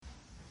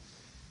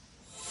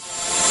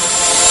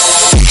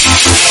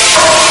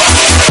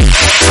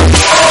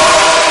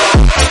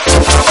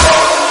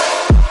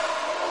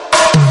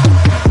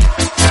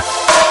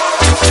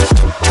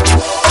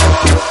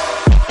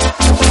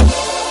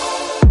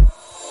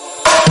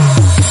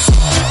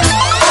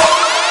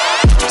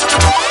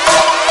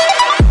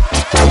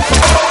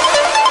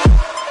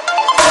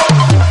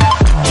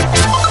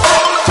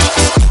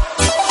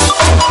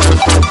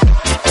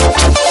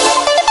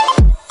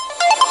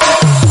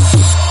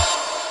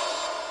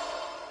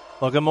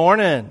Well, good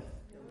morning,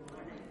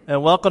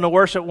 and welcome to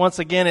worship once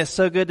again. It's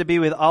so good to be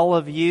with all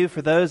of you.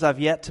 For those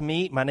I've yet to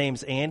meet, my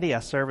name's Andy.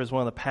 I serve as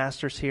one of the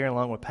pastors here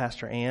along with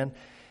Pastor Ann,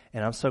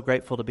 and I'm so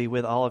grateful to be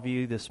with all of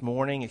you this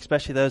morning,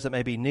 especially those that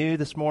may be new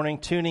this morning,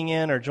 tuning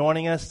in or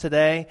joining us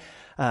today.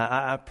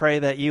 I pray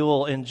that you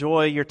will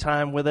enjoy your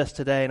time with us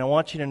today, and I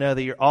want you to know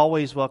that you're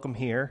always welcome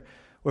here,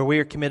 where we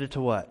are committed to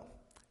what?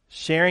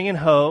 Sharing in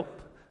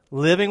hope,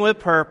 living with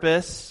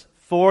purpose,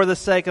 for the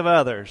sake of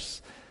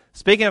others.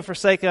 Speaking of for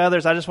sake of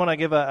others, I just want to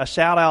give a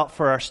shout out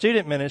for our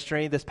student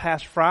ministry. This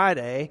past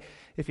Friday,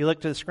 if you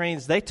look to the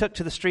screens, they took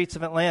to the streets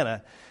of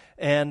Atlanta,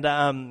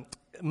 and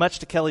much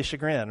to Kelly's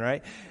chagrin,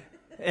 right?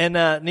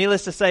 And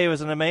needless to say, it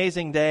was an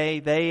amazing day.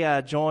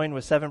 They joined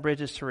with Seven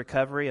Bridges to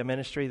Recovery, a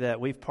ministry that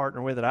we've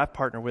partnered with, that I've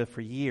partnered with for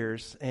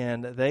years.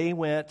 And they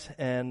went,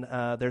 and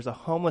there's a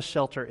homeless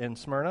shelter in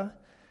Smyrna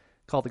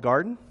called The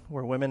Garden,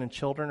 where women and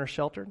children are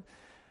sheltered.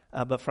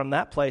 But from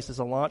that place is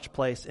a launch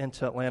place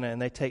into Atlanta, and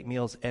they take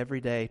meals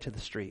every day to the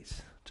streets,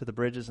 to the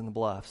bridges and the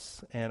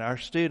bluffs. And our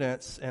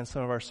students and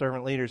some of our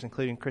servant leaders,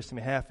 including Christy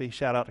Mahaffey,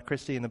 shout out to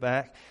Christy in the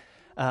back,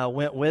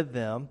 went with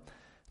them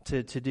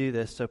to do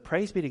this. So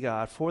praise be to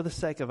God. For the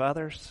sake of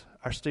others,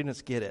 our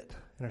students get it,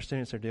 and our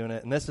students are doing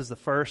it. And this is the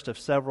first of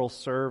several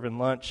serve and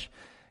lunch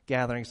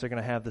gatherings they're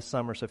going to have this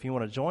summer. So if you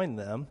want to join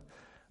them,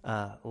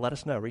 let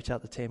us know. Reach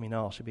out to Tammy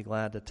Null. She'd be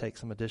glad to take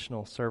some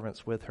additional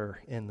servants with her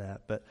in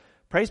that. But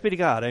praise be to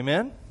God.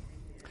 Amen?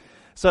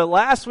 So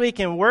last week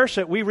in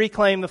worship, we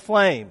reclaimed the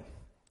flame,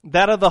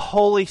 that of the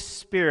Holy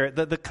Spirit,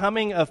 the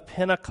coming of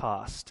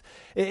Pentecost.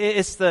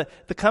 It's the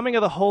coming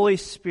of the Holy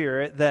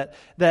Spirit that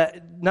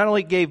not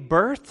only gave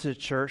birth to the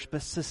church,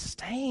 but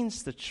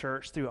sustains the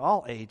church through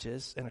all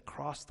ages and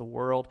across the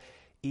world,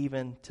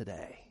 even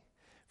today.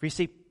 For you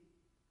see,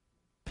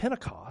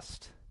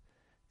 Pentecost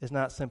is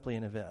not simply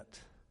an event.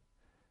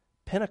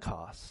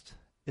 Pentecost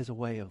is a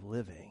way of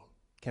living.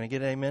 Can I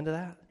get an amen to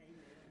that?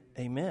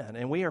 Amen.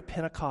 And we are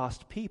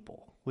Pentecost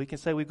people. We can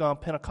say we've gone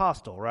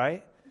Pentecostal,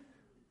 right?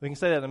 We can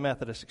say that in a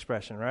Methodist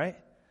expression, right?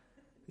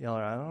 Y'all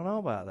are, I don't know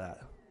about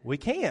that. We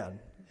can.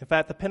 In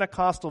fact, the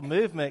Pentecostal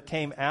movement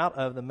came out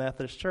of the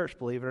Methodist Church,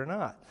 believe it or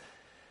not.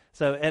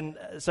 So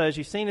as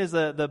you've seen as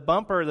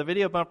the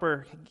video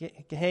bumper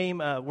came,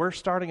 we're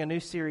starting a new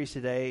series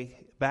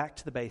today, Back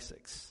to the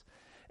Basics.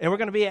 And we're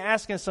going to be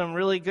asking some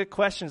really good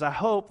questions. I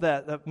hope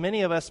that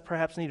many of us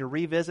perhaps need to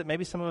revisit.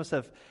 Maybe some of us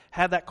have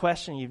had that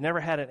question. You've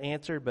never had it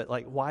answered, but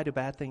like, why do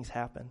bad things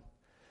happen?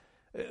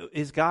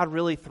 Is God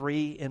really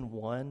three in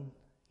one?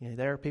 You know,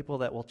 there are people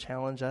that will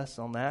challenge us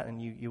on that,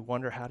 and you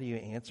wonder, how do you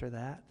answer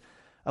that?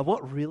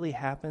 What really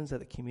happens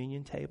at the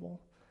communion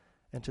table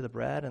and to the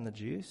bread and the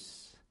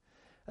juice?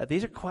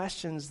 These are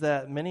questions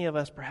that many of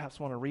us perhaps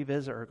want to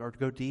revisit or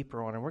go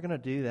deeper on, and we're going to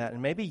do that.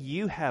 And maybe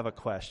you have a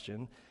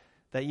question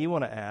that you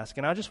want to ask.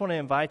 And I just want to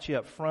invite you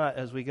up front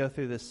as we go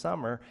through this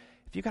summer.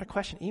 If you've got a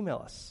question, email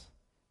us.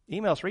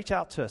 Email us, reach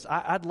out to us.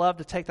 I'd love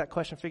to take that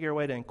question, figure a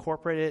way to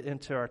incorporate it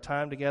into our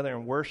time together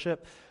in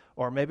worship,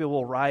 or maybe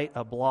we'll write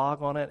a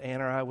blog on it.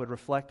 Ann or I would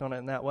reflect on it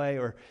in that way.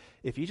 Or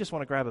if you just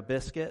want to grab a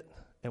biscuit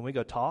and we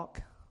go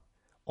talk,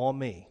 on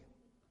me.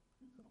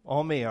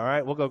 On me, all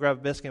right? We'll go grab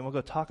a biscuit and we'll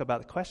go talk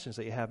about the questions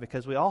that you have,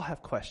 because we all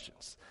have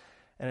questions.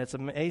 And it's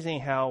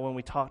amazing how when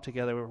we talk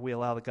together, we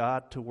allow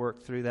God to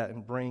work through that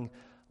and bring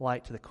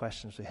light to the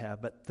questions we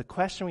have. But the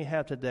question we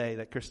have today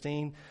that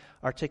Christine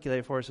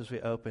articulated for us as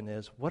we open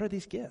is, what are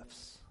these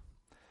gifts?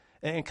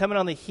 And coming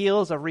on the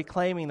heels of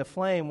reclaiming the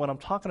flame, what I'm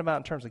talking about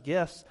in terms of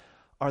gifts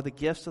are the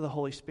gifts of the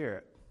Holy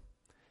Spirit.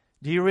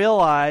 Do you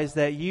realize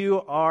that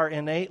you are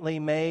innately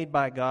made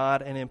by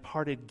God and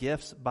imparted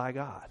gifts by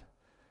God?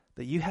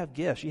 That you have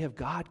gifts, you have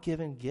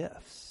God-given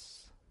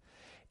gifts.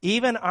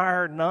 Even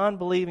our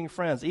non-believing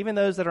friends, even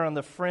those that are on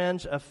the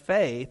fringe of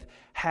faith,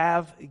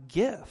 have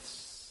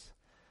gifts.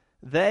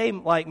 They,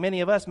 like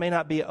many of us, may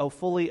not be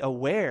fully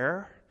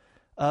aware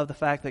of the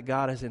fact that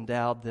God has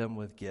endowed them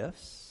with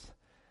gifts.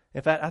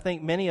 In fact, I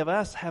think many of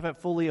us haven't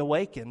fully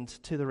awakened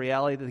to the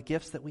reality of the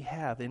gifts that we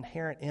have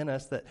inherent in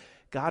us that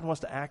God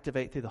wants to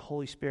activate through the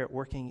Holy Spirit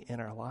working in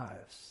our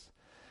lives.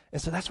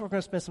 And so that's what we're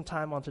going to spend some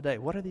time on today.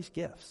 What are these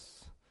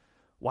gifts?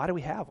 Why do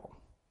we have them?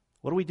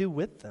 What do we do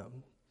with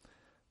them?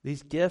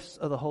 These gifts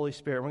of the Holy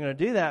Spirit. We're going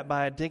to do that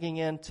by digging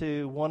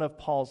into one of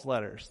Paul's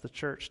letters, the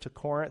church to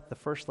Corinth, the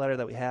first letter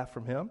that we have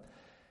from him,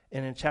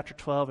 and in chapter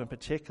 12 in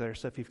particular.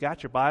 So if you've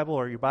got your Bible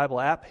or your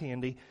Bible app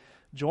handy,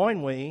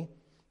 join me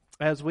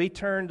as we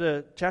turn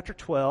to chapter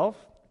 12,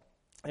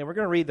 and we're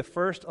going to read the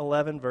first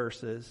 11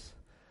 verses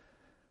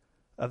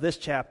of this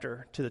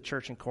chapter to the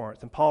church in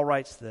Corinth. And Paul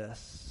writes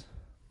this: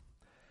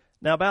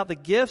 Now about the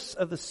gifts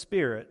of the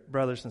Spirit,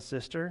 brothers and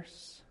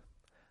sisters,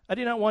 I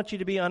do not want you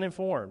to be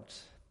uninformed.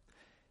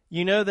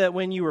 You know that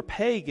when you were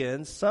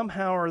pagans,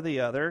 somehow or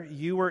the other,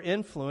 you were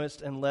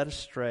influenced and led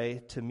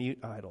astray to mute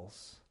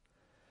idols.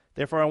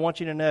 Therefore, I want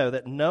you to know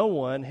that no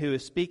one who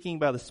is speaking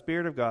by the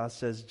Spirit of God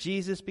says,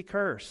 Jesus be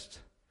cursed.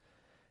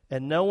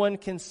 And no one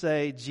can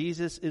say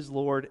Jesus is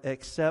Lord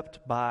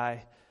except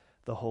by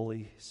the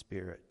Holy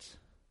Spirit.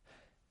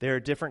 There are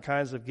different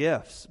kinds of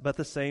gifts, but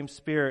the same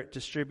Spirit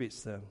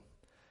distributes them.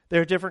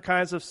 There are different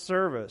kinds of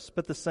service,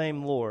 but the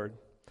same Lord.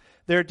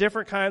 There are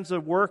different kinds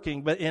of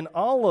working, but in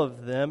all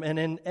of them and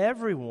in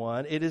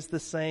everyone, it is the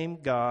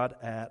same God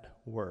at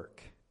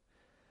work.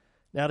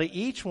 Now to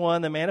each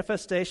one, the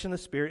manifestation of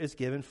the Spirit is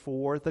given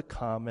for the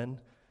common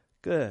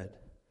good.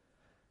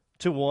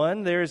 To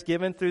one, there is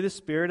given through the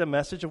Spirit a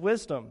message of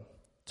wisdom.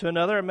 To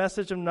another, a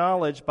message of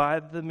knowledge by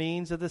the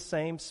means of the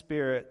same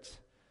Spirit.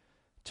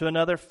 To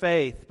another,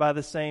 faith by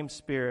the same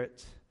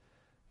Spirit.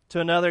 To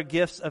another,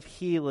 gifts of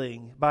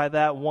healing by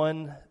that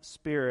one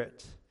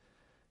Spirit.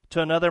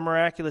 To another,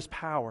 miraculous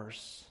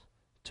powers.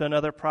 To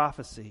another,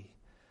 prophecy.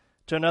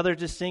 To another,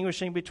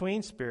 distinguishing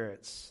between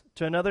spirits.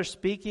 To another,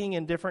 speaking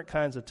in different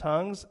kinds of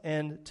tongues.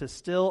 And to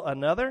still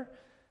another,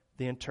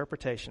 the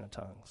interpretation of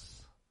tongues.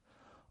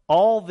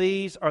 All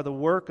these are the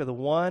work of the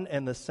one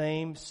and the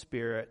same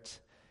Spirit,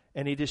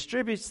 and He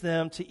distributes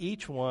them to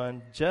each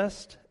one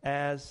just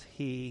as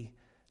He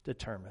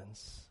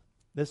determines.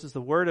 This is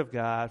the Word of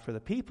God for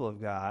the people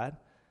of God.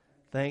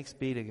 Thanks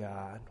be to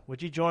God.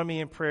 Would you join me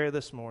in prayer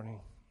this morning?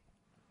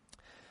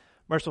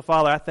 Merciful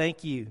Father, I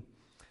thank You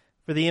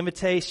for the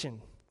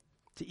invitation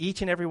to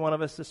each and every one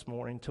of us this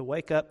morning to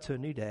wake up to a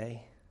new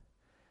day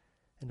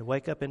and to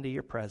wake up into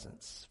Your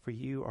presence, for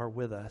You are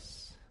with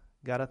us.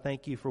 God, I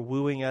thank You for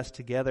wooing us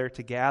together,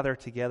 to gather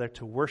together,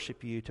 to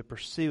worship You, to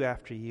pursue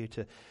after You,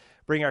 to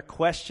bring our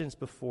questions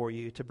before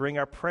You, to bring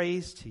our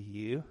praise to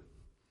You,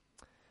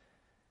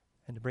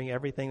 and to bring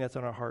everything that's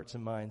on our hearts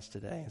and minds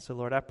today. And so,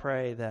 Lord, I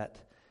pray that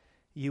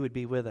You would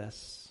be with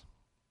us.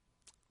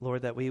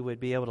 Lord, that we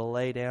would be able to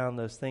lay down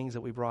those things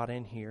that we brought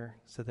in here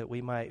so that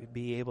we might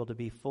be able to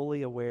be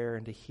fully aware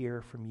and to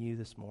hear from You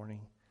this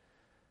morning.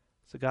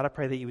 So, God, I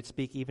pray that You would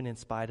speak even in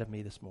spite of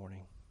me this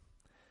morning.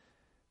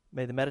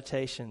 May the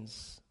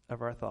meditations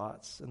of our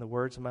thoughts and the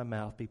words of my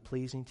mouth be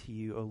pleasing to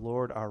You, O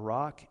Lord, our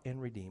rock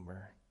and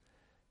redeemer.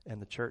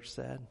 And the church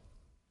said,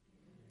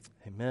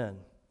 Amen.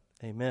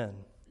 Amen.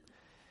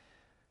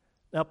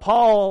 Now,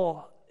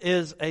 Paul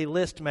is a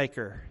list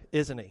maker,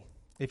 isn't he?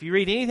 If you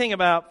read anything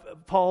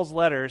about Paul's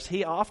letters,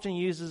 he often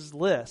uses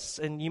lists.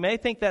 And you may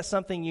think that's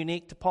something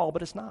unique to Paul,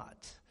 but it's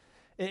not.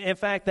 In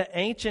fact, the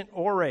ancient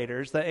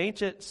orators, the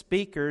ancient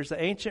speakers,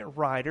 the ancient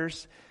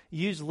writers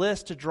use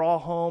lists to draw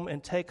home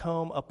and take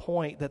home a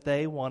point that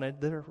they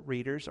wanted their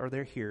readers or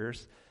their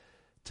hearers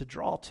to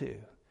draw to.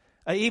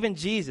 Even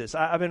Jesus,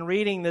 I've been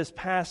reading this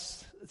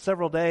past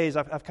several days,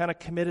 I've kind of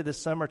committed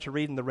this summer to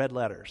reading the red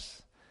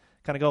letters,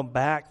 kind of going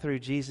back through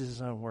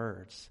Jesus' own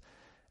words.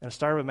 And I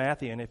started with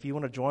Matthew, and if you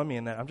want to join me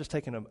in that, I'm just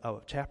taking a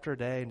chapter a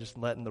day and just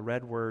letting the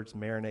red words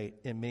marinate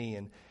in me.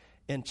 And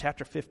in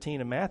chapter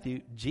 15 of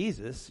Matthew,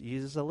 Jesus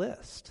uses a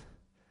list.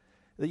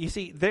 You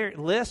see, their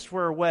lists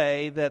were a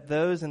way that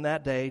those in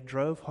that day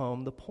drove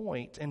home the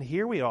point. And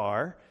here we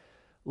are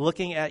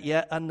looking at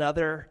yet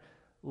another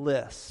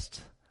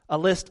list, a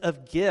list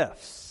of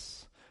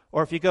gifts.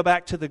 Or if you go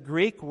back to the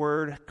Greek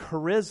word,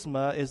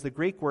 charisma is the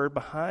Greek word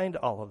behind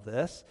all of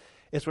this.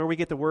 It's where we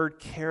get the word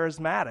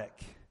charismatic.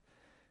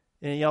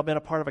 Any of y'all been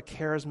a part of a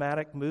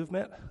charismatic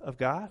movement of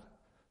God?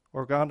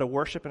 Or gone to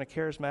worship in a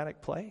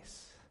charismatic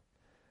place?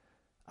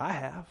 I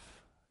have.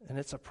 And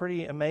it's a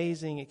pretty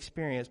amazing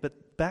experience.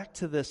 But back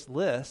to this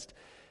list.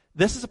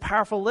 This is a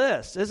powerful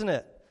list, isn't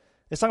it?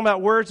 It's talking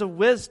about words of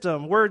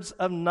wisdom, words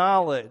of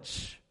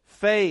knowledge,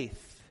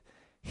 faith,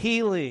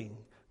 healing,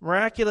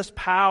 miraculous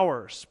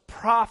powers,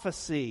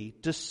 prophecy,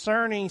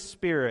 discerning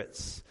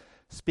spirits,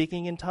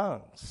 speaking in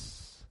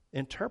tongues,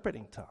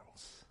 interpreting tongues.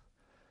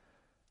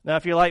 Now,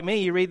 if you're like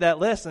me, you read that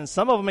list, and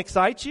some of them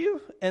excite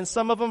you, and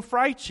some of them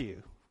fright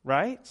you,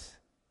 right?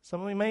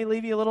 Some of them may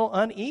leave you a little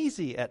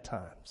uneasy at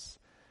times.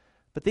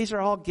 But these are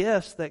all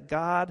gifts that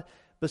God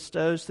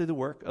bestows through the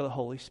work of the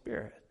Holy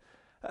Spirit.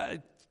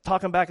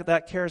 Talking back at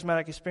that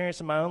charismatic experience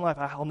in my own life,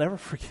 I'll never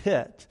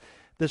forget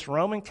this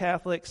Roman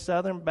Catholic,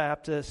 Southern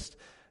Baptist,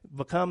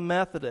 become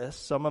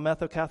Methodist, so I'm a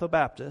Metho-Catholic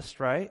Baptist,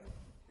 right?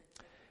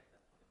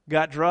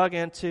 Got drug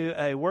into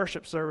a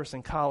worship service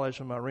in college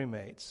with my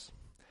roommates.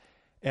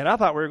 And I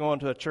thought we were going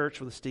to a church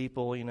with a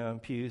steeple,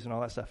 and pews and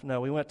all that stuff. No,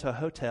 we went to a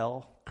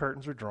hotel,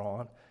 curtains were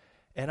drawn,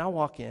 and I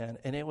walk in,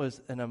 and it was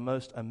a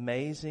most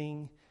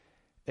amazing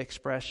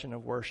expression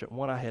of worship,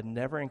 one I had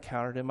never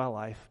encountered in my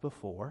life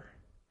before.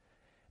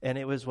 And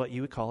it was what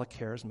you would call a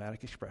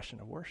charismatic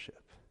expression of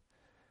worship.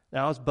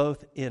 Now, I was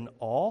both in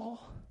awe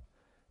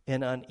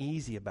and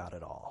uneasy about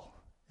it all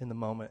in the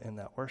moment in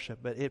that worship.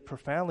 But it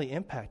profoundly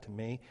impacted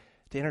me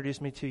to introduce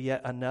me to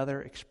yet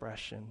another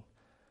expression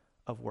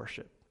of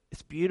worship.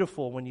 It's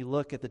beautiful when you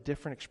look at the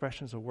different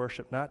expressions of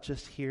worship, not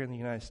just here in the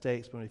United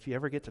States, but if you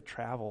ever get to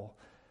travel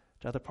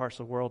to other parts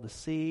of the world to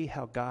see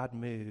how God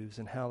moves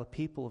and how the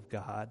people of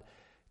God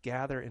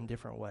gather in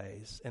different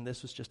ways. And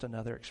this was just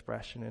another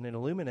expression, and it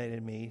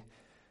illuminated me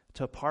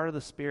to a part of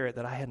the Spirit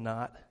that I had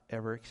not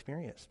ever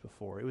experienced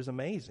before. It was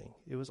amazing.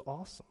 It was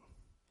awesome.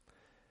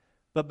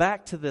 But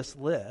back to this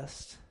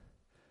list: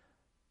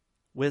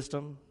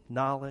 wisdom,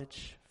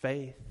 knowledge,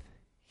 faith,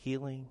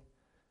 healing,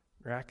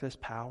 miraculous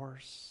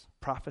powers,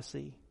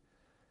 prophecy,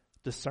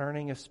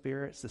 discerning of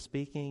spirits, the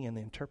speaking and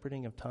the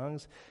interpreting of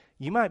tongues.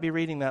 You might be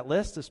reading that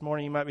list this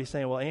morning. You might be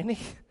saying, well, Andy,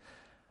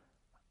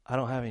 I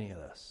don't have any of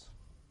those.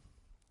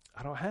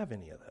 I don't have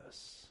any of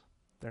those.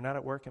 They're not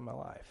at work in my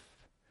life.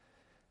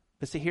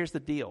 But see, here's the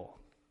deal.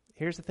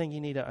 Here's the thing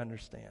you need to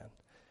understand.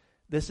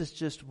 This is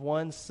just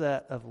one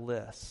set of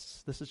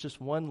lists. This is just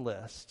one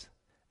list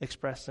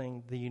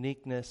expressing the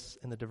uniqueness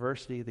and the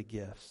diversity of the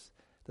gifts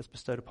that's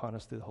bestowed upon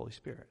us through the Holy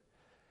Spirit.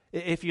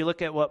 If you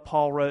look at what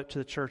Paul wrote to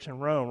the church in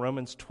Rome,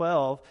 Romans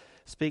 12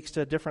 speaks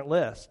to a different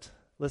list.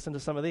 Listen to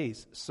some of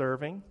these: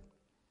 serving,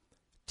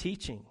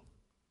 teaching,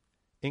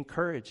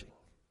 encouraging,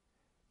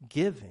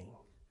 giving,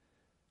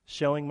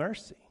 showing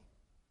mercy.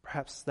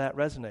 Perhaps that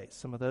resonates.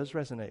 Some of those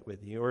resonate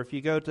with you. Or if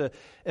you go to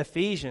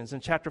Ephesians in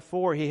chapter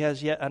 4, he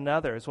has yet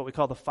another. It's what we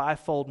call the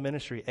fivefold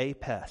ministry,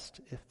 APEST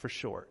for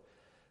short.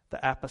 The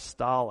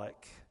apostolic,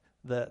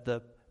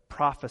 the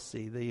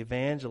prophecy, the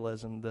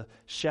evangelism, the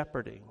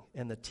shepherding,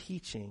 and the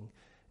teaching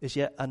is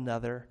yet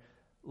another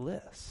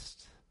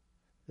list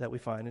that we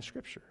find in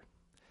Scripture.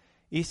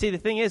 You see, the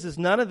thing is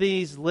none of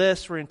these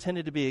lists were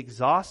intended to be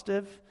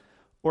exhaustive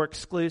or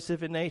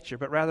exclusive in nature,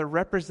 but rather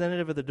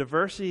representative of the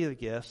diversity of the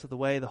gifts of the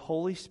way the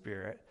Holy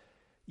Spirit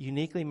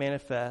uniquely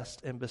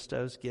manifests and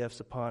bestows gifts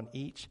upon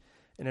each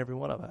and every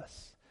one of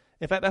us.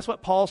 In fact, that's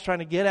what Paul's trying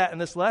to get at in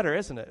this letter,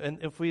 isn't it? And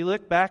if we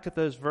look back at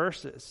those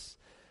verses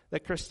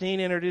that Christine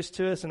introduced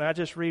to us and I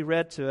just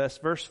reread to us,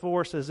 verse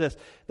 4 says this: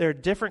 there are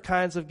different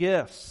kinds of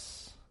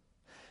gifts.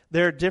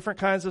 There are different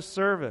kinds of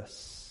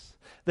service.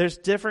 There's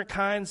different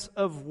kinds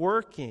of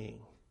working.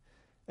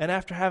 And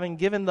after having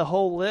given the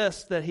whole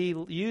list that he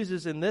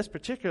uses in this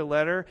particular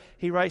letter,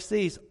 he writes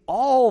these: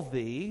 all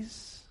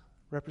these,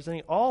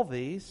 representing all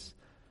these,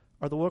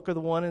 are the work of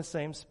the one and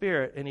same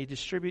Spirit, and he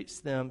distributes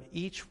them,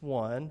 each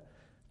one,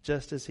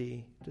 just as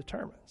he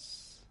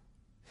determines.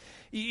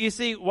 You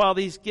see, while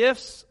these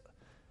gifts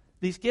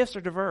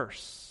are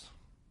diverse,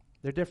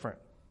 they're different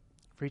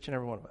for each and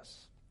every one of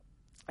us.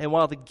 And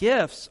while the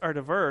gifts are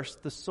diverse,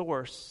 the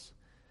source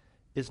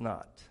is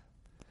not.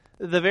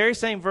 The very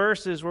same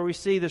verses where we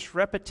see this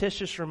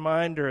repetitious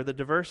reminder of the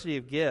diversity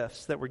of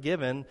gifts that were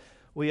given,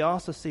 we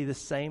also see the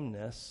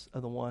sameness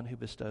of the one who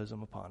bestows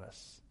them upon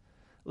us.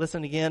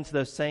 Listen again to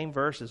those same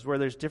verses where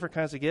there's different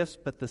kinds of gifts,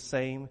 but the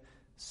same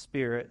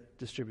Spirit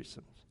distributes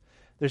them.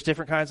 There's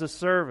different kinds of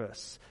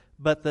service,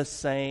 but the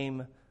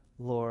same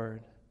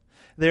Lord.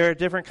 There are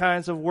different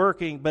kinds of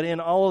working, but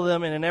in all of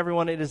them and in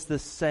everyone, it is the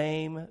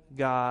same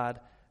God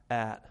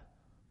at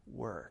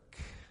work.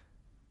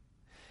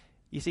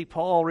 You see,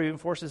 Paul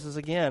reinforces this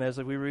again as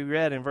we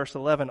reread in verse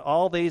 11.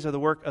 All these are the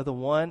work of the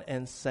one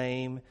and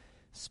same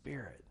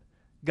Spirit.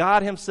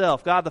 God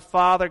himself, God the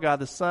Father, God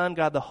the Son,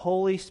 God the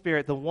Holy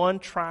Spirit, the one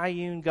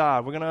triune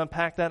God. We're going to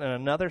unpack that in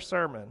another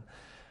sermon.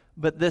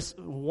 But this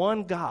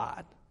one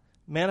God,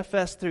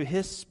 manifest through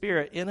his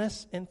Spirit in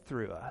us and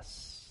through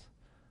us,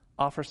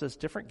 offers us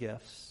different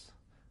gifts,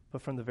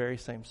 but from the very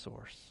same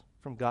source,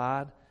 from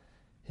God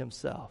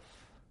himself.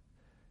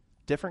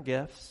 Different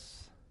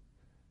gifts,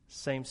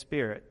 same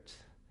Spirit.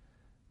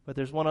 But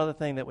there's one other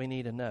thing that we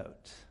need to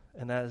note,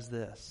 and that is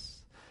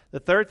this. The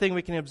third thing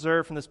we can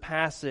observe from this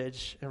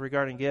passage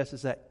regarding gifts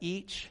is that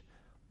each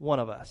one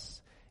of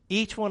us,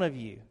 each one of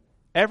you,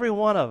 every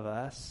one of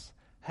us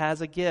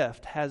has a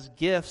gift, has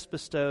gifts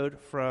bestowed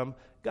from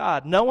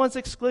God. No one's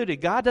excluded.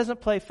 God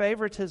doesn't play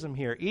favoritism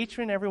here. Each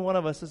and every one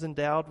of us is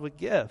endowed with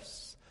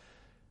gifts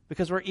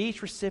because we're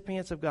each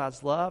recipients of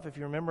God's love. If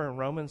you remember in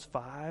Romans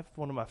 5,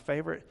 one of my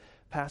favorite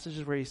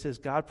passages where he says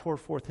God poured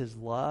forth his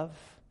love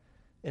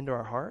into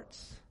our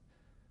hearts.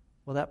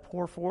 Well, that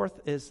pour forth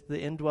is the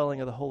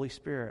indwelling of the Holy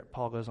Spirit,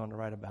 Paul goes on to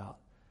write about.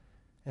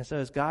 And so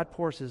as God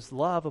pours his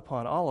love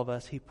upon all of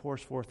us, he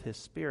pours forth his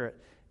Spirit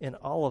in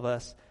all of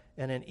us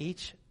and in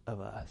each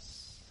of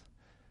us.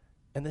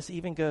 And this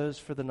even goes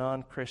for the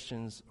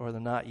non-Christians or the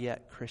not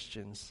yet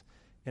Christians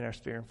in our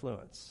sphere of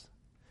influence.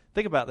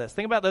 Think about this.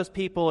 Think about those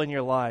people in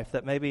your life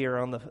that maybe are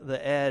on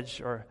the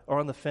edge or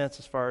on the fence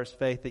as far as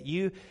faith, that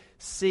you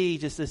see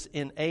just this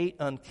innate,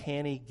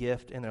 uncanny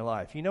gift in their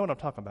life. You know what I'm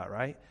talking about,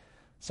 right?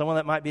 Someone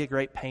that might be a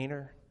great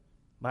painter,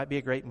 might be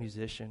a great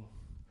musician,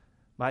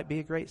 might be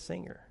a great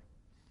singer.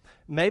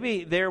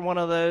 Maybe they're one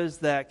of those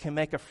that can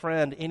make a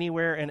friend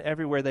anywhere and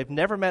everywhere. They've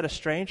never met a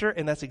stranger,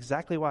 and that's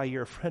exactly why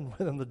you're a friend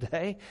with them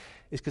today,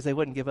 is because they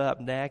wouldn't give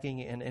up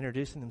nagging and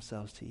introducing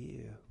themselves to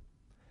you.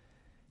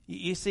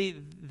 You see,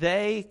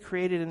 they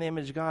created in the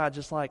image of God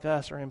just like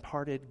us are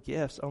imparted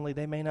gifts, only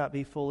they may not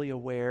be fully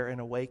aware and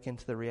awakened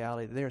to the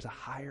reality that there's a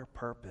higher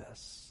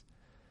purpose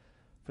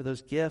for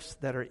those gifts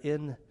that are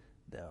in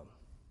them.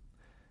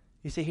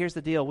 You see, here's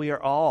the deal. We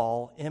are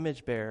all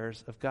image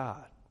bearers of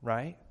God,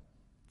 right?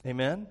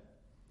 Amen?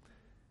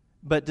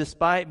 But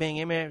despite being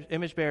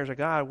image bearers of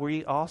God,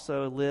 we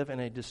also live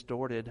in a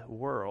distorted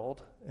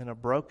world, in a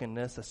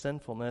brokenness, a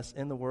sinfulness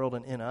in the world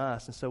and in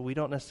us. And so we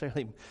don't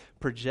necessarily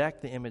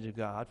project the image of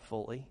God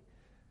fully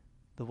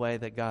the way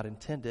that God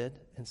intended.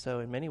 And so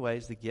in many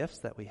ways, the gifts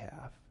that we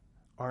have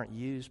aren't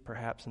used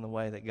perhaps in the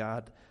way that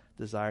God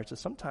desires. So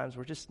sometimes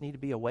we just need to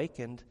be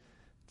awakened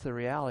to the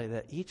reality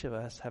that each of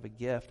us have a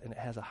gift and it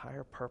has a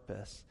higher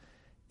purpose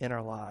in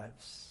our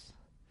lives.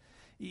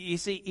 You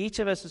see, each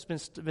of us has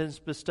been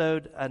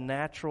bestowed a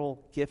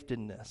natural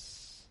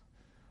giftedness.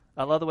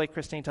 I love the way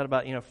Christine talked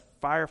about,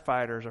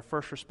 firefighters or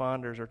first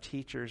responders or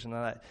teachers and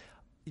all that.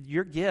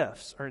 Your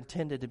gifts are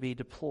intended to be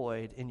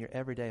deployed in your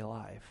everyday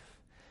life.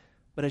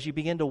 But as you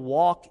begin to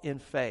walk in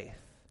faith,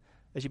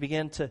 as you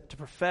begin to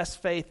profess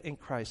faith in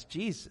Christ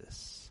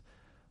Jesus,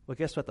 well,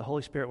 guess what? The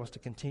Holy Spirit wants to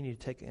continue to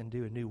take and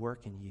do a new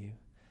work in you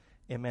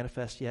and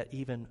manifest yet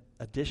even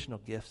additional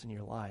gifts in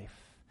your life.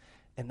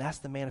 And that's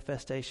the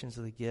manifestations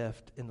of the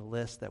gift in the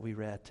list that we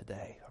read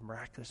today. Of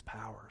miraculous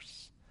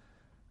powers,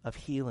 of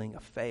healing,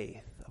 of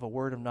faith, of a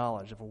word of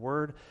knowledge, of a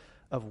word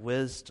of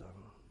wisdom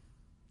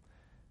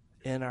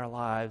in our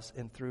lives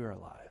and through our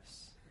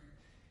lives.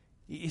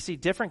 You see,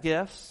 different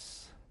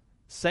gifts,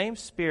 same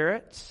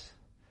Spirit,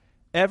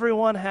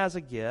 everyone has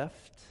a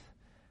gift,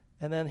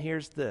 and then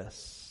here's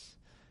this.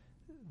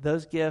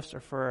 Those gifts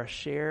are for a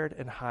shared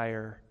and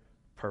higher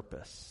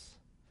purpose.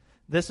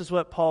 This is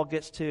what Paul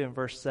gets to in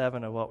verse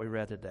 7 of what we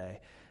read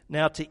today.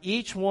 Now, to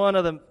each one,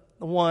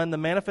 the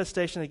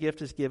manifestation of the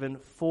gift is given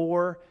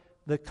for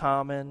the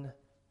common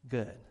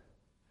good.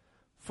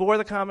 For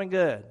the common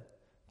good.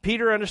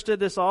 Peter understood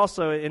this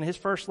also in his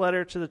first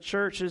letter to the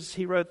churches.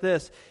 He wrote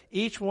this,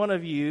 each one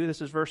of you,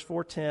 this is verse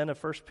 4:10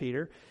 of 1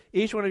 Peter,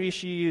 each one of you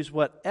should use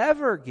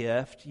whatever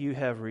gift you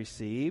have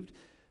received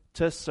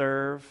to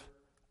serve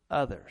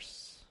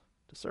others.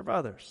 To serve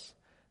others.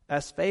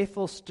 As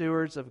faithful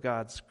stewards of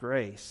God's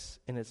grace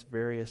in its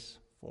various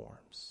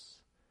forms.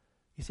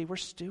 You see, we're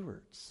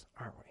stewards,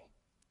 aren't we?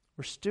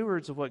 We're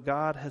stewards of what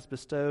God has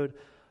bestowed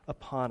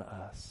upon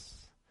us.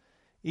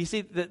 You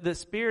see, the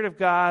Spirit of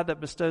God that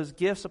bestows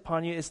gifts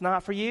upon you is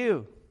not for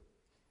you.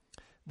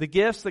 The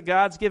gifts that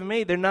God's given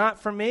me, they're not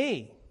for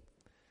me.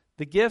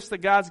 The gifts that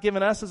God's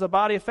given us as a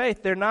body of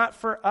faith, they're not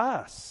for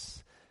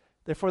us.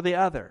 They're for the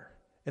other,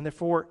 and they're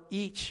for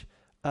each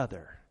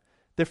other.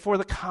 They're for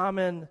the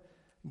common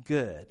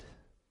good.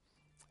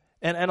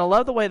 And I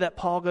love the way that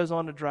Paul goes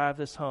on to drive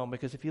this home,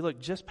 because if you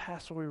look just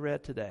past what we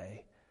read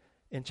today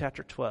in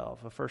chapter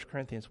 12 of 1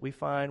 Corinthians, we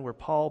find where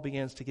Paul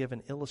begins to give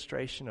an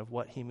illustration of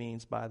what he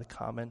means by the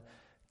common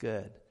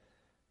good.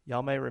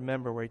 Y'all may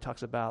remember where he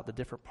talks about the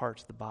different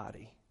parts of the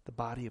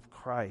body of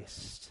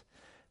Christ.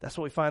 That's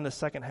what we find in the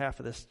second half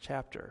of this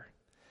chapter.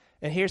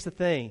 And here's the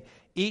thing,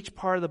 each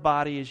part of the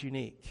body is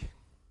unique.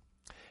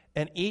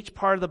 And each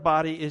part of the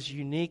body is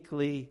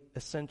uniquely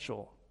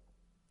essential.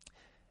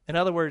 In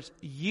other words,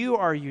 you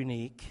are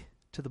unique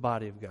to the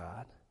body of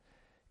God,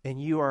 and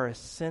you are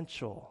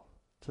essential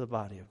to the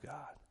body of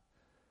God.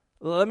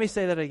 Let me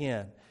say that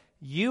again.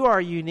 You are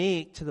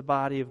unique to the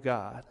body of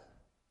God,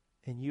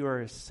 and you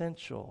are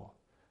essential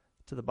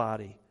to the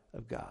body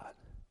of God.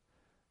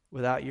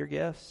 Without your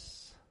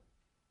gifts,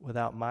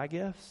 without my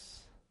gifts,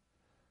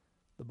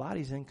 the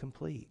body's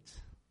incomplete.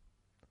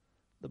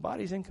 The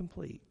body's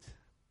incomplete.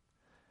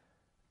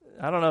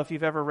 I don't know if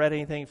you've ever read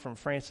anything from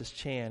Francis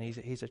Chan.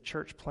 He's a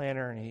church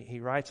planner, and he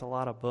writes a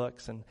lot of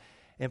books, and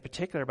in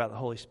particular about the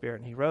Holy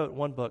Spirit. And he wrote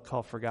one book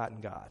called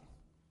Forgotten God.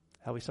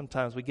 How we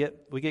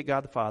get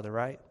God the Father,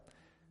 right?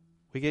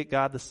 We get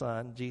God the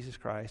Son, Jesus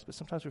Christ, but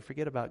sometimes we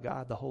forget about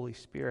God the Holy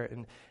Spirit.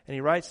 And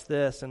he writes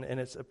this, and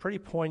it's a pretty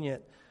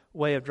poignant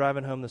way of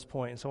driving home this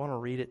point, and so I want to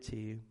read it to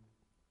you.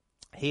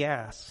 He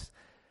asks,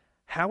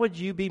 how would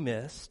you be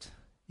missed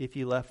if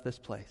you left this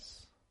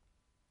place?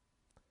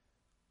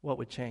 What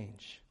would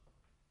change?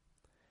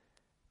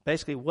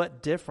 Basically,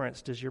 what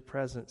difference does your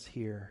presence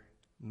here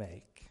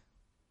make?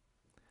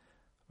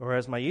 Or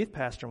as my youth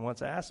pastor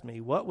once asked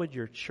me, what would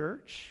your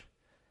church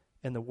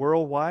and the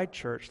worldwide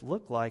church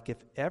look like if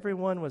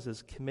everyone was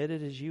as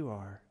committed as you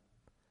are?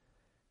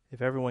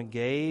 If everyone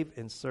gave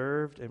and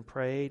served and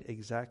prayed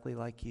exactly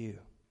like you?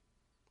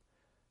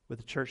 Would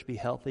the church be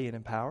healthy and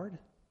empowered?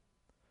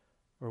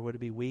 Or would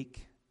it be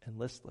weak and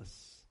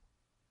listless?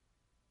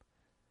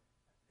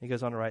 He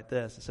goes on to write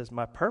this. It says,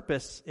 my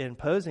purpose in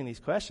posing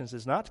these questions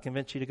is not to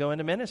convince you to go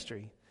into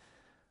ministry.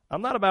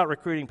 I'm not about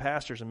recruiting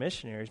pastors and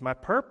missionaries. My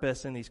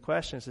purpose in these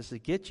questions is to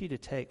get you to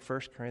take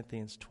 1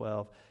 Corinthians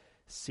 12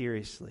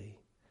 seriously,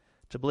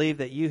 to believe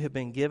that you have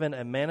been given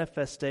a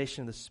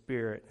manifestation of the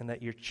Spirit and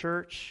that your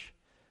church,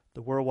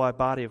 the worldwide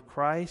body of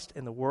Christ,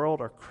 and the world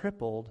are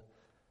crippled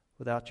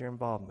without your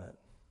involvement.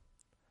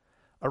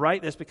 I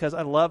write this because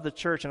I love the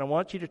church, and I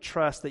want you to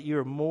trust that you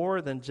are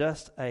more than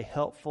just a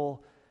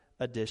helpful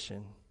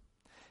addition.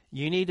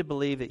 You need to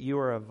believe that you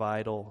are a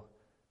vital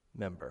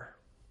member.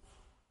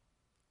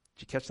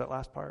 Did you catch that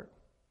last part?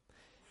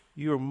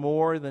 You are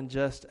more than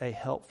just a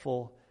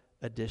helpful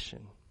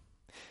addition.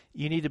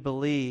 You need to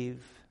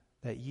believe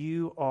that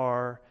you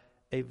are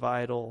a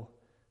vital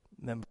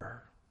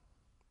member.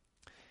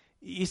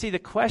 You see, the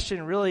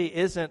question really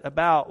isn't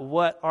about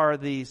what are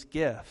these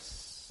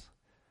gifts.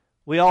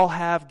 We all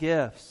have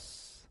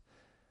gifts.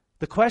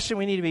 The question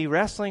we need to be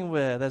wrestling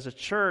with as a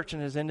church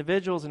and as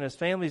individuals and as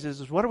families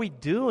is what are we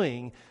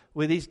doing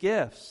with these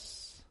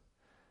gifts?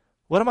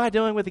 What am I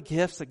doing with the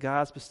gifts that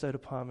God's bestowed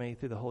upon me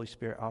through the Holy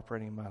Spirit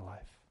operating in my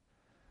life?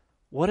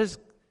 What is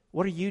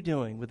What are you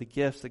doing with the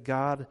gifts that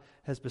God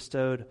has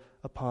bestowed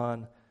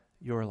upon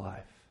your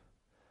life?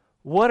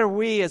 What are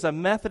we as a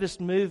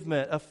Methodist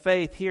movement of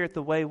faith here at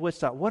the Way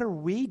Woodstock, what are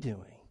we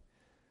doing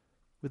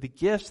with the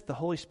gifts that the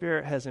Holy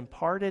Spirit has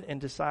imparted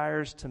and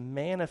desires to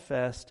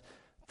manifest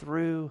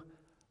through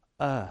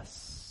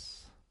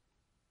us?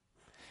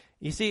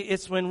 You see,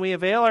 it's when we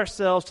avail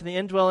ourselves to the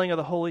indwelling of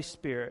the Holy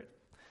Spirit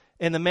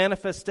and the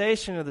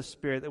manifestation of the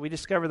Spirit that we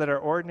discover that our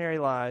ordinary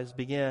lives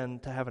begin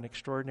to have an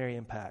extraordinary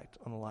impact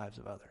on the lives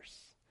of others.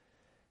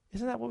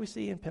 Isn't that what we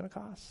see in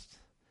Pentecost?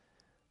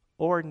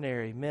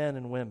 Ordinary men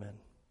and women,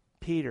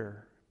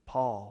 Peter,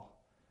 Paul,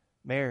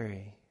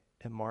 Mary,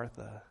 and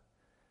Martha.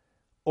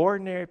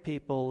 Ordinary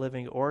people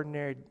living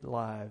ordinary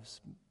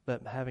lives,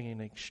 but having an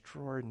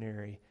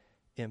extraordinary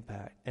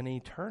impact, an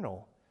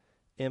eternal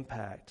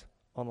impact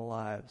on the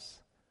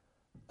lives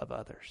of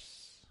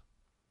others.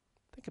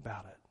 Think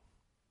about it.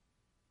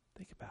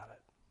 Think about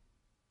it.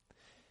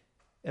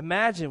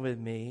 Imagine with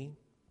me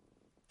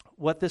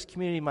what this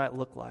community might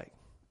look like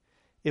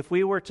if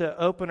we were to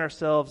open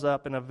ourselves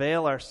up and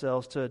avail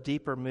ourselves to a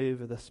deeper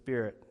move of the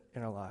Spirit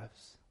in our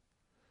lives.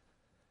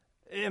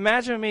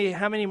 Imagine with me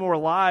how many more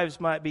lives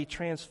might be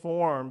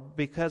transformed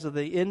because of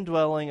the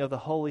indwelling of the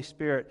Holy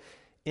Spirit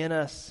in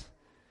us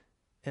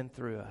and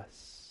through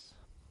us.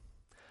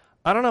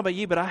 I don't know about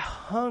you, but I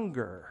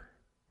hunger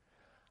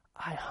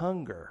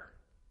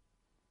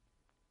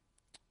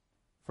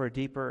for a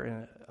deeper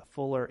and a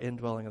fuller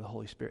indwelling of the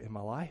Holy Spirit in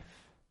my life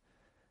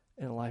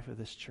and the life of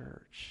this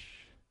church.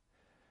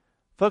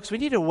 Folks, we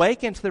need to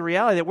awaken to the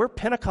reality that we're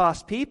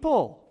Pentecost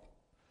people.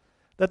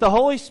 That the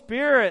Holy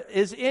Spirit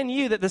is in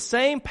you, that the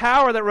same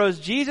power that rose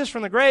Jesus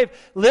from the grave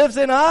lives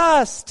in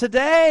us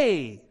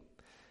today.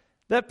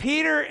 That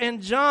Peter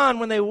and John,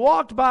 when they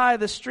walked by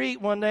the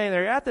street one day,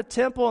 they're at the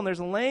temple and there's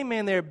a lame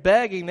man there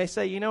begging. They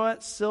say, you know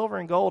what, silver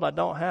and gold I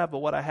don't have, but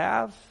what I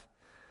have,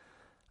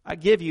 I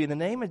give you. In the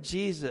name of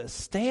Jesus,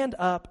 stand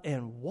up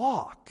and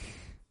walk.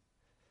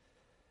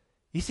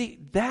 You see,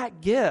 that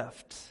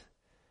gift,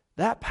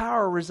 that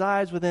power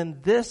resides within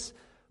this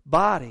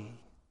body.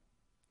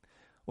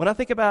 When I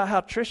think about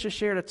how Tricia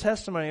shared a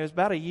testimony, it was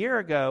about a year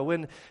ago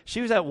when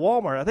she was at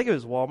Walmart. I think it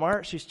was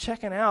Walmart. She's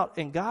checking out,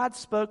 and God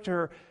spoke to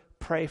her,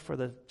 pray for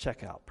the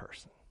checkout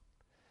person.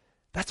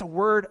 That's a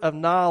word of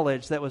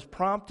knowledge that was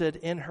prompted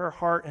in her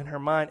heart and her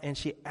mind, and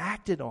she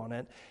acted on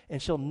it,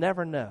 and she'll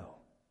never know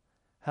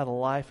how the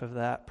life of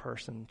that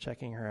person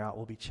checking her out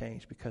will be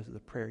changed because of the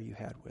prayer you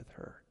had with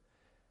her.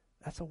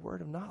 That's a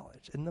word of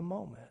knowledge in the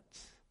moment.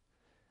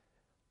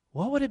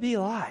 What would it be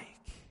like?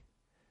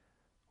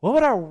 What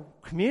would our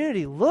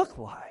community look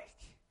like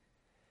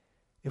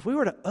if we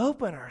were to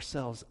open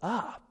ourselves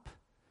up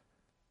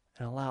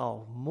and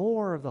allow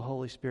more of the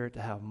Holy Spirit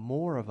to have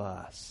more of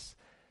us?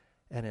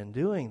 And in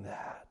doing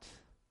that,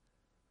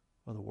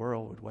 well, the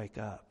world would wake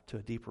up to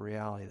a deeper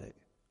reality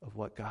of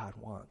what God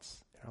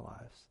wants in our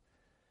lives.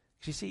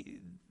 You see,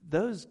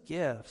 those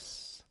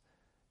gifts,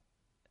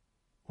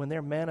 when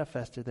they're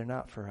manifested, they're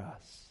not for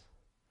us.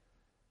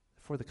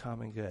 For the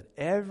common good.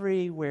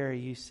 Everywhere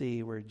you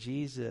see where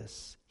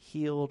Jesus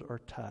healed or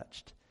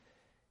touched,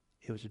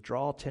 it was to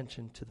draw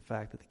attention to the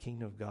fact that the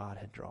kingdom of God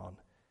had drawn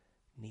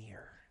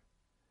near.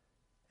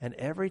 And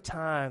every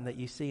time that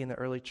you see in the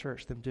early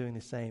church them doing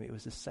the same, it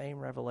was the same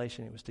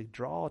revelation. It was to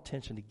draw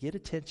attention, to get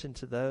attention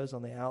to those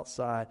on the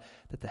outside,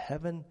 that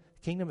the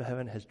kingdom of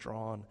heaven has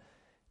drawn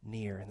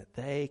near and that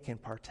they can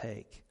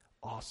partake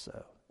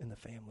also in the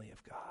family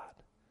of God.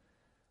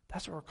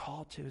 That's what we're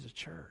called to as a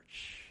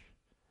church.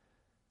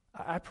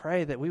 I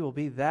pray that we will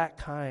be that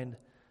kind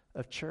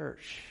of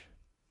church.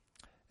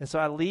 And so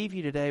I leave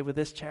you today with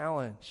this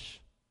challenge.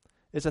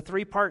 It's a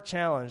 3-part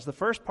challenge. The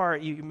first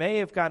part, you may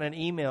have gotten an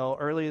email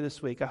earlier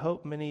this week. I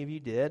hope many of you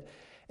did.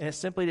 And it's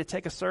simply to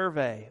take a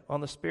survey on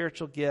the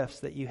spiritual gifts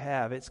that you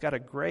have. It's got a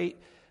great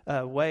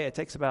way. It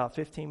takes about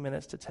 15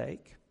 minutes to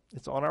take.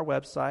 It's on our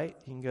website.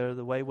 You can go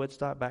to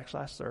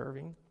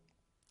thewaywoodstock.com/serving.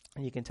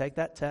 And you can take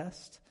that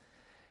test.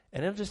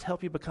 And it'll just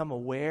help you become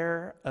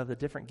aware of the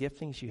different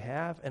giftings you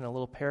have and a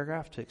little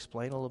paragraph to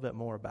explain a little bit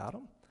more about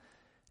them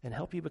and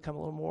help you become a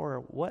little more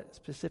what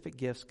specific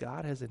gifts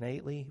God has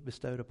innately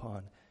bestowed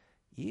upon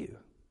you.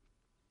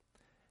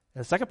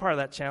 And the second part of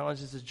that challenge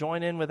is to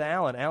join in with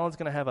Alan. Alan's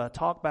going to have a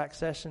talk-back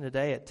session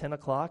today at 10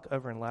 o'clock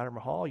over in Latimer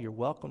Hall. You're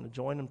welcome to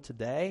join him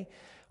today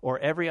or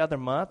every other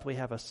month. We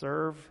have a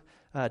serve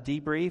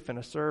debrief and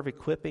a serve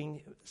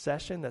equipping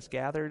session that's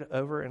gathered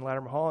over in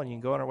Latimer Hall, and you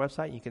can go on our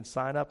website and you can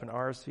sign up and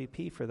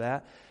RSVP for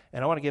that.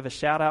 And I want to give a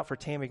shout out for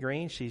Tammy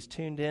Green. She's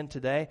tuned in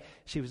today.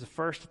 She was the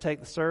first to take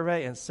the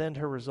survey and send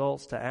her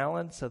results to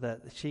Alan so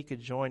that she could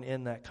join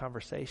in that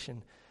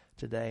conversation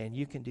today, and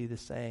you can do the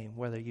same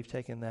whether you've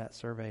taken that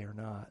survey or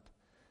not.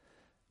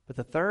 But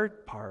the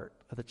third part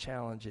of the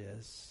challenge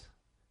is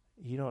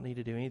you don't need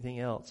to do anything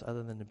else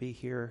other than to be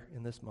here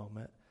in this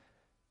moment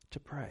to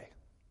pray.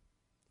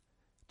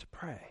 To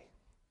pray.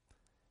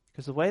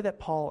 Because the way that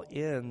Paul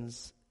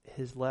ends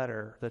his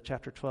letter, the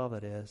chapter 12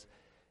 that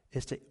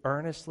is to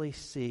earnestly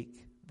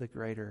seek the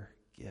greater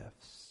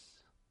gifts.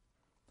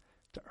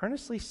 To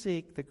earnestly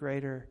seek the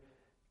greater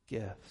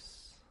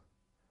gifts?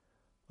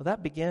 Well,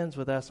 that begins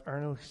with us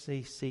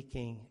earnestly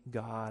seeking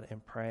God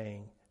and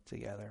praying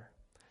together.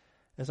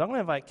 And so I'm going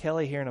to invite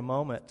Kelly here in a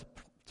moment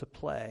to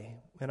play.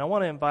 And I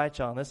want to invite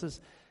y'all, and this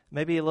is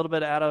maybe a little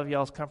bit out of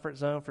y'all's comfort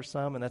zone for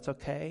some, and that's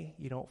okay.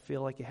 You don't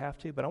feel like you have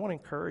to, but I want to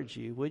encourage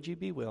you, would you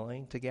be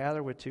willing to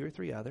gather with 2 or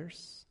 3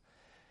 others?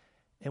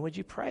 And would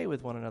you pray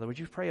with one another? Would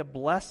you pray a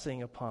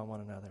blessing upon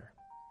one another?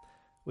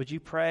 Would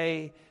you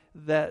pray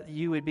that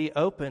you would be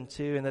open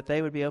to and that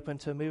they would be open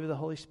to a move of the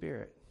Holy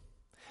Spirit?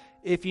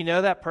 If you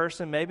know that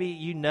person, maybe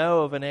you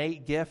know of an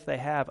innate gift they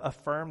have,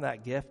 affirm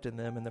that gift in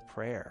them in the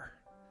prayer.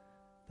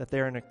 That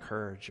they're an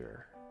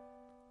encourager,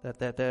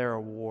 that they're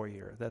a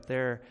warrior, that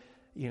they're,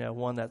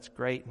 one that's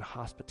great in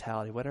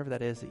hospitality, whatever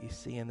that is that you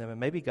see in them. And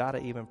maybe God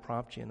will even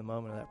prompt you in the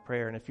moment of that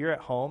prayer. And if you're at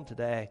home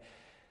today,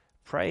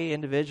 pray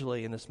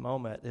individually in this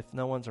moment. If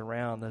no one's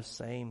around, those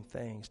same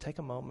things. Take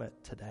a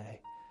moment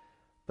today.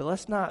 But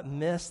let's not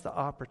miss the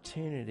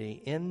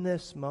opportunity in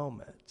this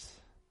moment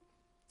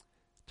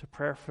to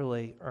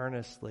prayerfully,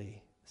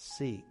 earnestly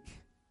seek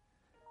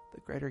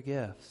the greater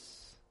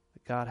gifts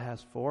that God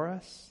has for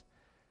us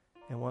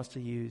and wants to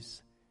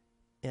use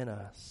in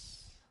us.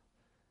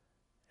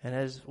 And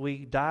as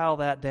we dial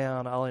that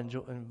down, I'll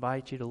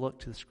invite you to look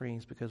to the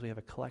screens because we have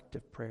a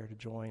collective prayer to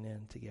join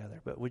in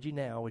together. But would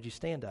you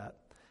stand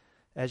up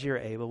as you're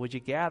able? Would you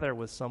gather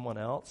with someone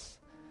else?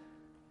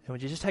 And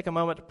would you just take a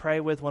moment to pray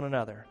with one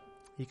another?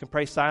 You can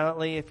pray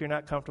silently if you're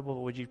not comfortable,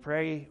 but would you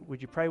pray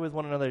with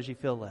one another as you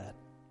feel led?